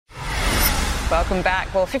Welcome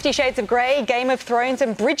back. Well, 50 Shades of Grey, Game of Thrones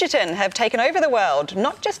and Bridgerton have taken over the world,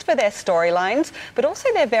 not just for their storylines, but also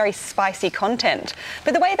their very spicy content.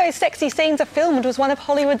 But the way those sexy scenes are filmed was one of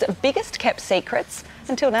Hollywood's biggest kept secrets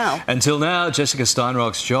until now. Until now, Jessica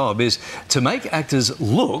Steinrock's job is to make actors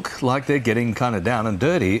look like they're getting kind of down and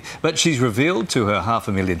dirty, but she's revealed to her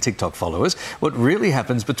 500,000 TikTok followers what really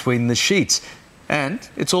happens between the sheets. And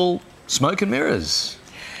it's all smoke and mirrors.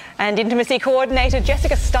 And intimacy coordinator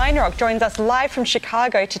Jessica Steinrock joins us live from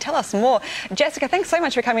Chicago to tell us more. Jessica, thanks so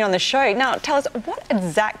much for coming on the show. Now, tell us, what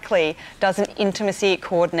exactly does an intimacy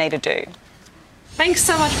coordinator do? Thanks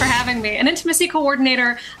so much for having me. An intimacy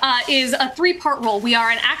coordinator is a three-part role. We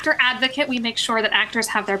are an actor advocate. We make sure that actors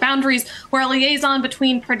have their boundaries. We're a liaison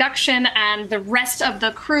between production and the rest of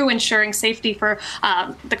the crew, ensuring safety for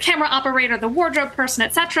the camera operator, the wardrobe person,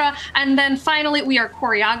 etc. And then finally, we are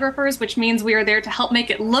choreographers, which means we are there to help make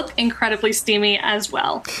it look incredibly steamy as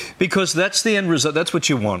well. Because that's the end result. That's what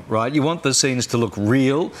you want, right? You want the scenes to look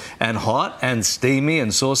real and hot and steamy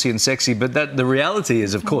and saucy and sexy. But the reality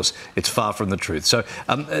is, of course, it's far from the truth. So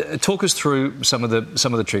talk us through some of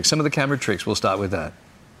the tricks, some of the camera tricks. We'll start with that.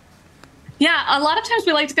 Yeah, a lot of times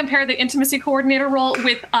we like to compare the intimacy coordinator role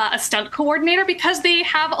with a stunt coordinator because they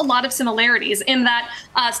have a lot of similarities in that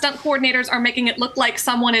stunt coordinators are making it look like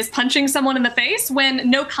someone is punching someone in the face when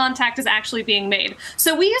no contact is actually being made.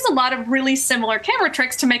 So we use a lot of really similar camera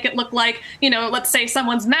tricks to make it look like, you know, let's say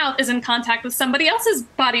someone's mouth is in contact with somebody else's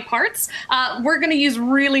body parts. We're going to use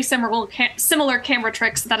really similar camera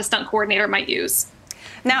tricks that a stunt coordinator might use.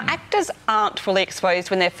 Now, actors aren't fully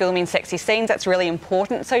exposed when they're filming sexy scenes. That's really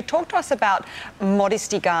important. So talk to us about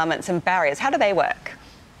modesty garments and barriers. How do they work?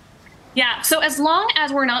 Yeah, so as long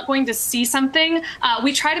as we're not going to see something,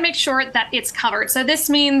 we try to make sure that it's covered. So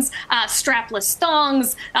this means strapless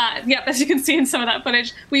thongs. Yep, as you can see in some of that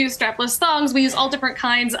footage, we use strapless thongs. We use all different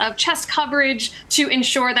kinds of chest coverage to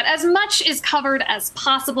ensure that as much is covered as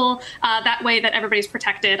possible. That way that everybody's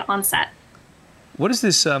protected on set. What is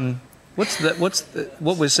this?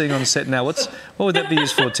 What we're seeing on set now? What would that be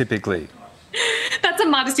used for typically? That's a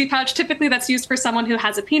modesty pouch. Typically, that's used for someone who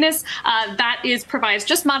has a penis. That provides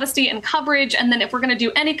just modesty and coverage. And then if we're going to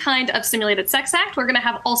do any kind of simulated sex act, we're going to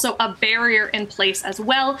have also a barrier in place as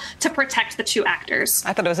well to protect the two actors.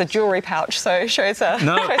 I thought it was a jewellery pouch, so it shows how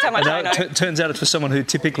much I know. Turns out it's for someone who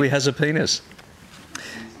typically has a penis.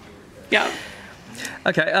 Yeah.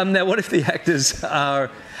 Okay. Now, what if the actors are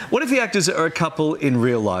a couple in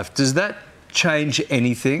real life? Does that change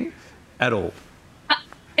anything at all?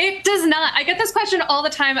 It does not. I get this question all the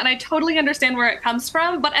time, and I totally understand where it comes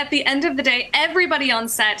from. But at the end of the day, everybody on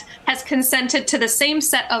set has consented to the same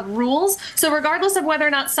set of rules. So regardless of whether or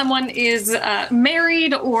not someone is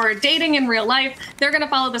married or dating in real life, they're going to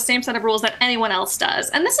follow the same set of rules that anyone else does.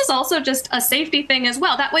 And this is also just a safety thing as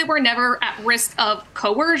well. That way we're never at risk of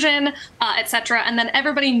coercion, etc. And then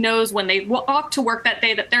everybody knows when they walk to work that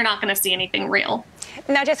day that they're not going to see anything real.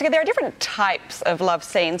 Now, Jessica, there are different types of love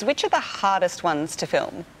scenes. Which are the hardest ones to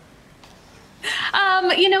film?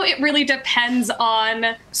 You know, it really depends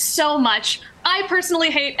on so much. I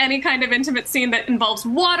personally hate any kind of intimate scene that involves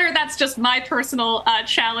water. That's just my personal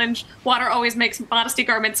challenge. Water always makes modesty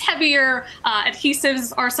garments heavier.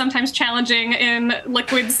 Adhesives are sometimes challenging in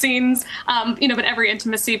liquid scenes. You know, but every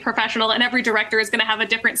intimacy professional and every director is going to have a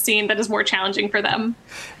different scene that is more challenging for them.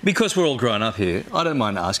 Because we're all grown up here, I don't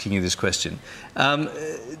mind asking you this question.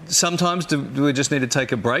 Sometimes do we just need to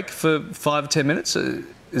take a break for 5-10 minutes?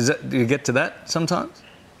 Do you get to that sometimes?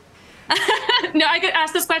 No, I get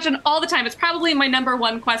asked this question all the time. It's probably my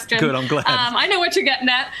 #1 question. Good, I'm glad. I know what you're getting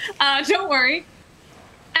at. Don't worry.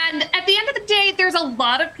 And at the end of the day, there's a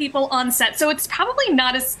lot of people on set, so it's probably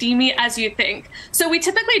not as steamy as you think. So we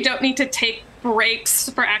typically don't need to take breaks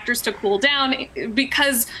for actors to cool down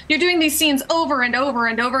because you're doing these scenes over and over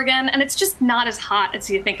and over again, and it's just not as hot as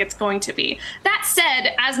you think it's going to be. That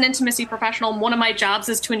said, as an intimacy professional, one of my jobs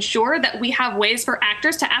is to ensure that we have ways for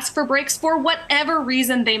actors to ask for breaks for whatever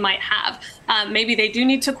reason they might have. Maybe they do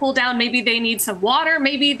need to cool down, maybe they need some water,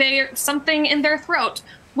 maybe there's something in their throat.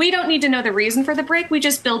 We don't need to know the reason for the break. We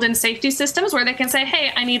just build in safety systems where they can say,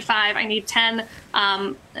 hey, I need 5, I need 10.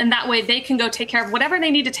 And that way they can go take care of whatever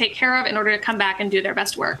they need to take care of in order to come back and do their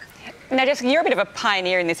best work. Now, Jessica, you're a bit of a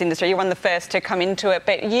pioneer in this industry. You're one of the first to come into it,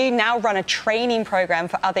 but you now run a training program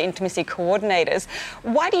for other intimacy coordinators.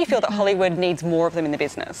 Why do you feel that Hollywood needs more of them in the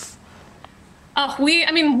business?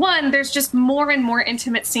 There's just more and more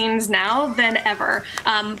intimate scenes now than ever.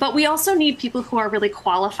 But we also need people who are really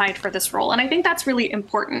qualified for this role. And I think that's really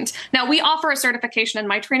important. Now, we offer a certification in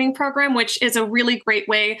my training program, which is a really great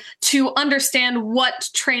way to understand what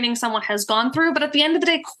training someone has gone through. But at the end of the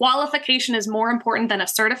day, qualification is more important than a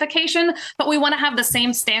certification. But we want to have the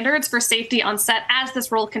same standards for safety on set as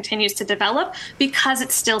this role continues to develop, because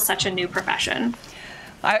it's still such a new profession.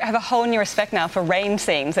 I have a whole new respect now for rain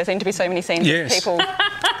scenes. There seem to be so many scenes of people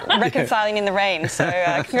reconciling in the rain. So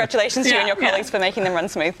congratulations to you and your colleagues for making them run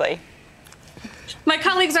smoothly. My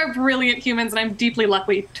colleagues are brilliant humans, and I'm deeply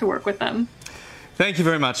lucky to work with them. Thank you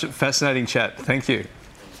very much. Fascinating chat. Thank you.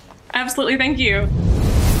 Absolutely. Thank you.